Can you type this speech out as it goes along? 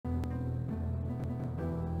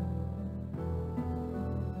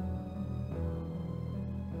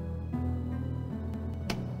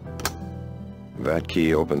That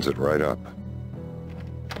key opens it right up.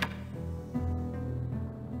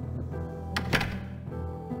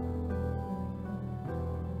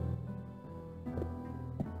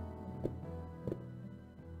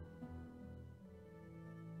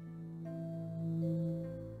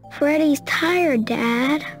 Freddy's tired,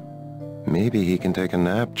 Dad. Maybe he can take a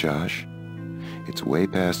nap, Josh. It's way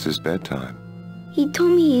past his bedtime. He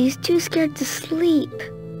told me he's too scared to sleep.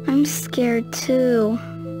 I'm scared too.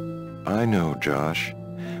 I know, Josh,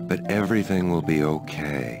 but everything will be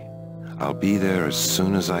okay. I'll be there as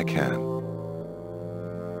soon as I can.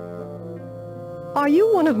 Are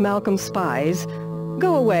you one of Malcolm's spies?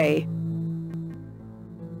 Go away.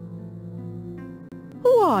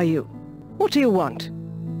 Who are you? What do you want?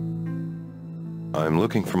 I'm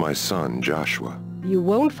looking for my son, Joshua. You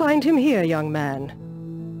won't find him here, young man.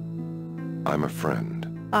 I'm a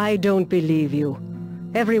friend. I don't believe you.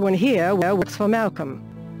 Everyone here works for Malcolm.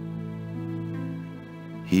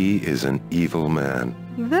 He is an evil man.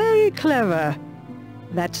 Very clever.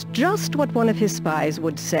 That's just what one of his spies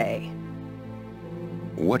would say.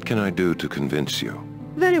 What can I do to convince you?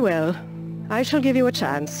 Very well. I shall give you a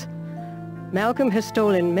chance. Malcolm has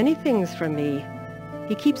stolen many things from me.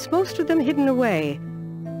 He keeps most of them hidden away,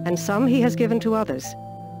 and some he has given to others.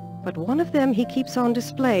 But one of them he keeps on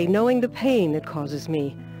display, knowing the pain it causes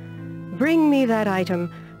me. Bring me that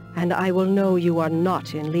item, and I will know you are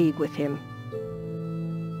not in league with him.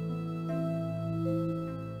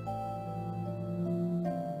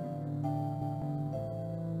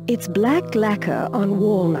 It's black lacquer on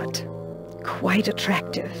walnut. Quite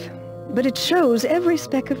attractive, but it shows every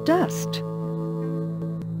speck of dust.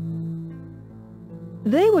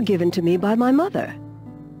 They were given to me by my mother.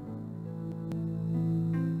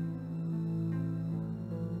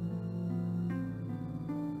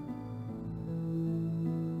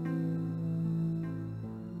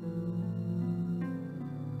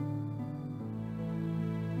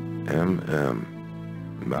 M.M.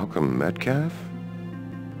 Malcolm Metcalf?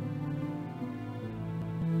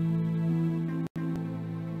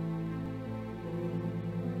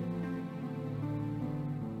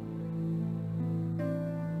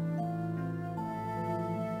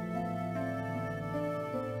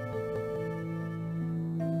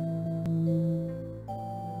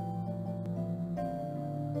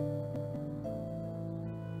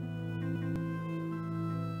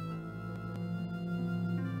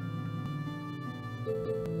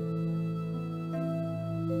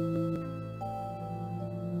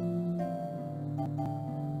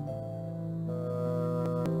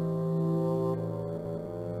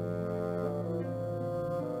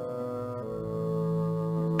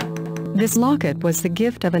 This locket was the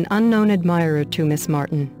gift of an unknown admirer to Miss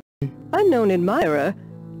Martin. Unknown admirer?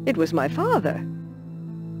 It was my father.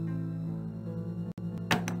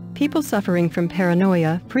 People suffering from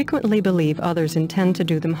paranoia frequently believe others intend to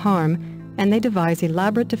do them harm, and they devise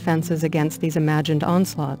elaborate defenses against these imagined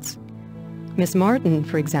onslaughts. Miss Martin,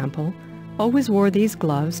 for example, always wore these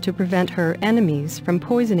gloves to prevent her enemies from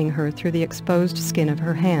poisoning her through the exposed skin of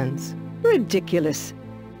her hands. Ridiculous.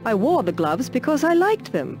 I wore the gloves because I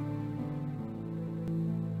liked them.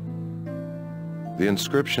 The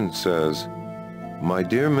inscription says, "My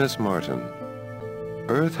dear Miss Martin,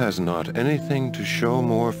 Earth has not anything to show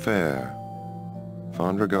more fair.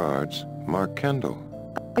 Fond regards, Mark Kendall."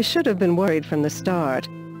 I should have been worried from the start.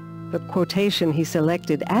 The quotation he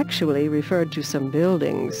selected actually referred to some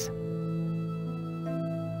buildings.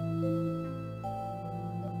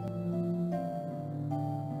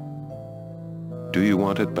 Do you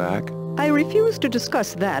want it back? I refuse to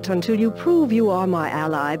discuss that until you prove you are my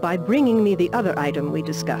ally by bringing me the other item we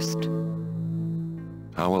discussed.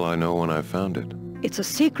 How will I know when I've found it? It's a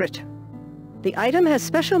secret. The item has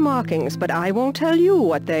special markings, but I won't tell you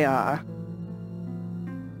what they are.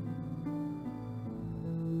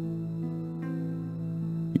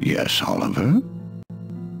 Yes, Oliver?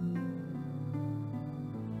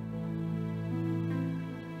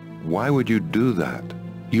 Why would you do that?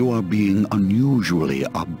 You are being unusually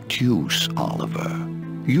obtuse, Oliver.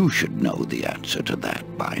 You should know the answer to that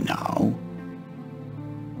by now.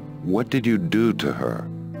 What did you do to her?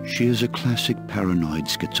 She is a classic paranoid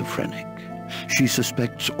schizophrenic. She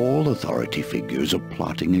suspects all authority figures of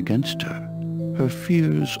plotting against her. Her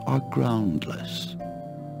fears are groundless.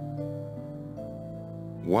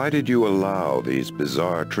 Why did you allow these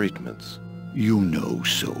bizarre treatments? You know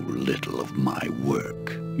so little of my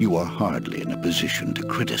work. You are hardly in a position to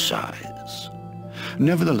criticize.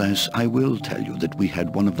 Nevertheless, I will tell you that we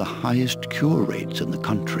had one of the highest cure rates in the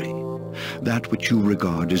country. That which you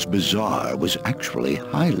regard as bizarre was actually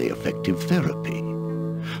highly effective therapy.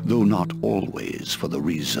 though not always for the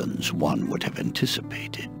reasons one would have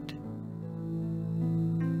anticipated.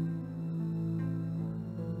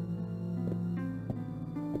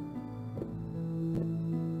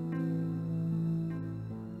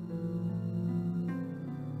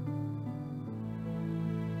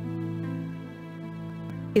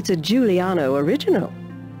 It's a Giuliano original.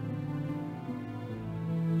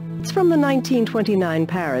 It's from the 1929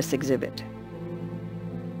 Paris exhibit.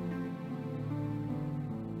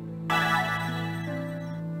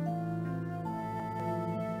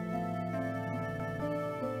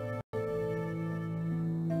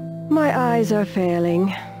 My eyes are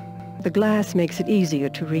failing. The glass makes it easier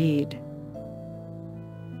to read.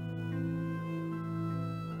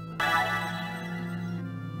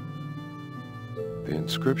 The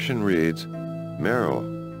inscription reads, Meryl,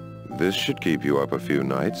 this should keep you up a few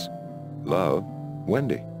nights. Love,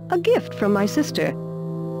 Wendy. A gift from my sister.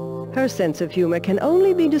 Her sense of humor can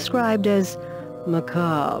only be described as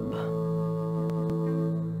macabre.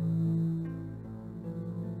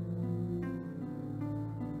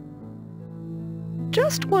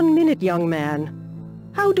 Just 1 minute, young man.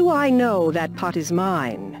 How do I know that pot is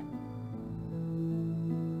mine?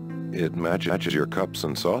 It matches your cups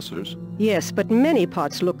and saucers. Yes, but many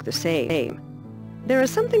pots look the same. There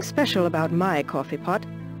is something special about my coffee pot,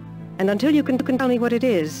 and until you can tell me what it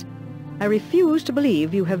is, I refuse to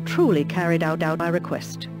believe you have truly carried out my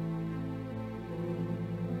request.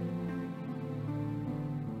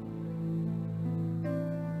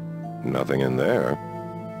 Nothing in there.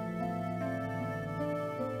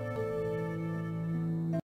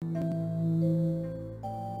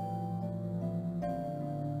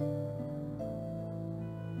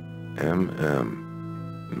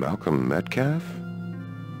 M.M. Malcolm Metcalf?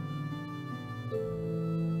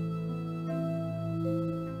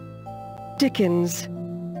 Dickens.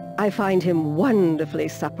 I find him wonderfully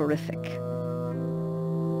soporific.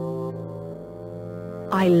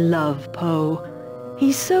 I love Poe.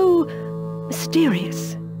 He's so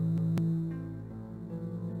mysterious.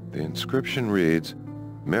 The inscription reads,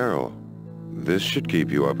 Meryl, this should keep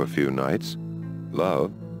you up a few nights.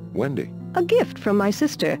 Love, Wendy. A gift from my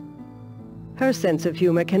sister. Her sense of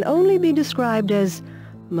humor can only be described as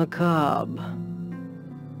macabre.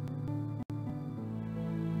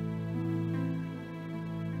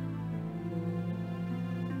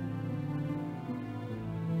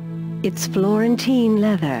 It's Florentine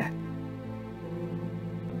leather.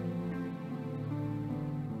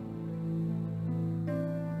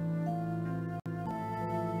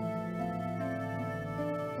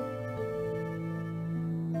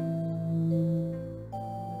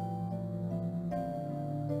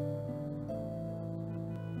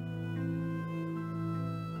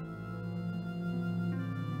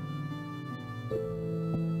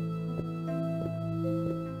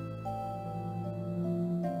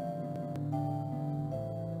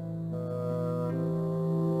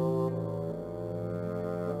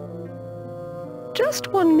 Just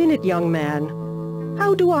 1 minute, young man.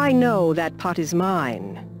 How do I know that pot is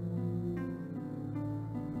mine?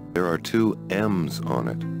 There are 2 M's on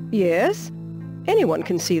it. Yes? Anyone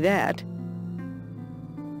can see that.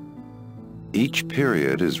 Each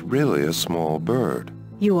period is really a small bird.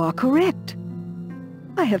 You are correct.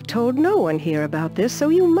 I have told no one here about this, so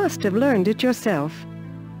you must have learned it yourself.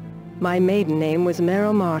 My maiden name was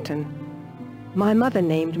Meryl Martin. My mother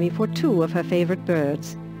named me for 2 of her favorite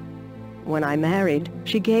birds. When I married,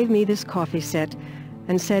 she gave me this coffee set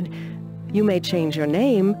and said, "You may change your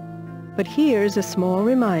name, but here's a small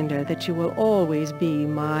reminder that you will always be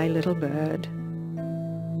my little bird."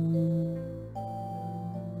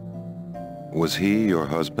 Was he your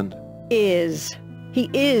husband? He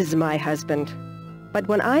is my husband. But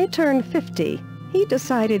when I turned 50, he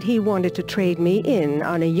decided he wanted to trade me in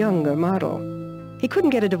on a younger model. He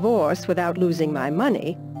couldn't get a divorce without losing my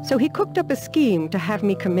money, so he cooked up a scheme to have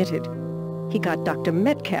me committed. He got Dr.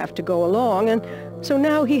 Metcalf to go along, and so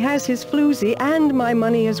now he has his floozy and my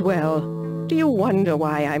money as well. Do you wonder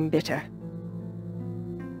why I'm bitter?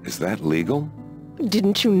 Is that legal?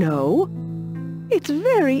 Didn't you know? It's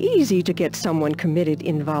very easy to get someone committed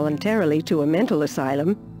involuntarily to a mental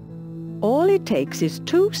asylum. All it takes is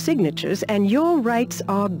 2 signatures and your rights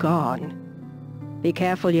are gone. Be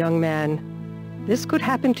careful, young man. This could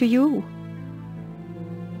happen to you.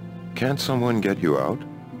 Can't someone get you out?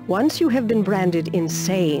 Once you have been branded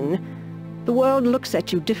insane, the world looks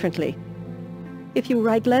at you differently. If you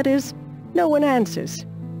write letters, no one answers.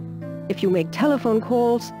 If you make telephone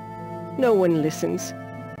calls, no one listens.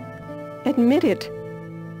 Admit it.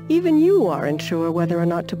 Even you aren't sure whether or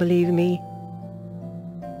not to believe me.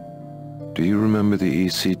 Do you remember the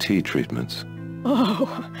ECT treatments?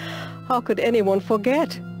 Oh, how could anyone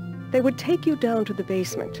forget? They would take you down to the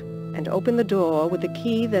basement and open the door with a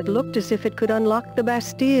key that looked as if it could unlock the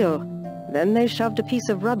Bastille. Then they shoved a piece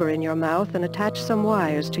of rubber in your mouth and attached some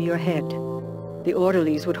wires to your head. The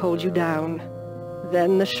orderlies would hold you down.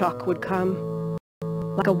 Then the shock would come,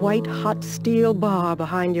 like a white hot steel bar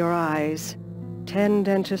behind your eyes. 10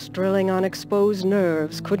 dentists drilling on exposed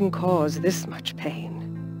nerves couldn't cause this much pain.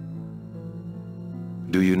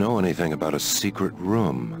 Do you know anything about a secret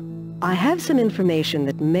room? I have some information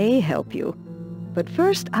that may help you, but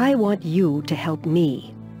first I want you to help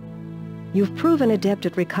me. You've proven adept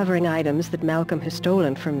at recovering items that Malcolm has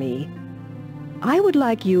stolen from me. I would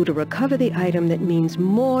like you to recover the item that means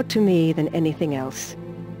more to me than anything else.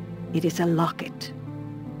 It is a locket.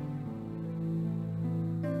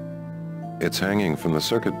 It's hanging from the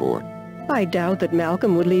circuit board. I doubt that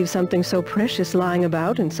Malcolm would leave something so precious lying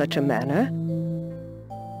about in such a manner.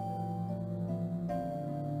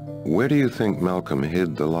 Where do you think Malcolm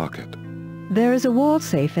hid the locket? There is a wall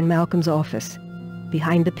safe in Malcolm's office,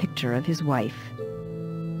 behind the picture of his wife.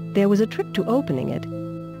 There was a trick to opening it.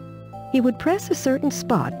 He would press a certain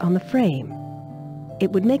spot on the frame.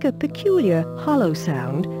 It would make a peculiar, hollow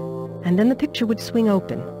sound, and then the picture would swing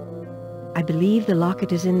open. I believe the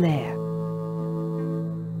locket is in there.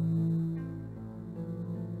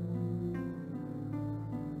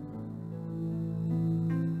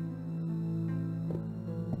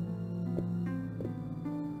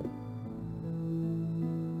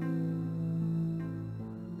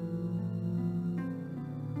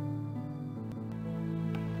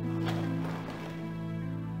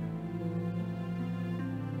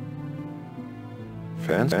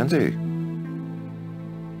 Fancy.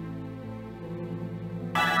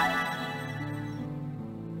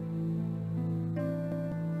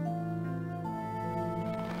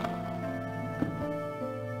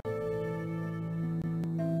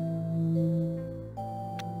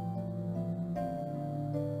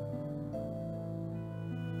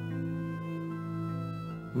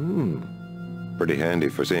 Pretty handy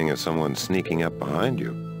for seeing if someone's sneaking up behind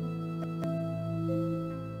you.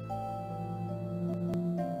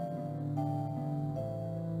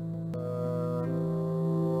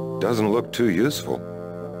 Doesn't look too useful.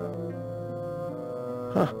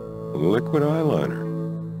 Huh, liquid eyeliner.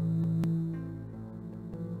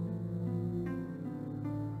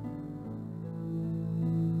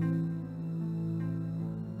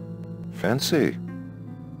 Fancy.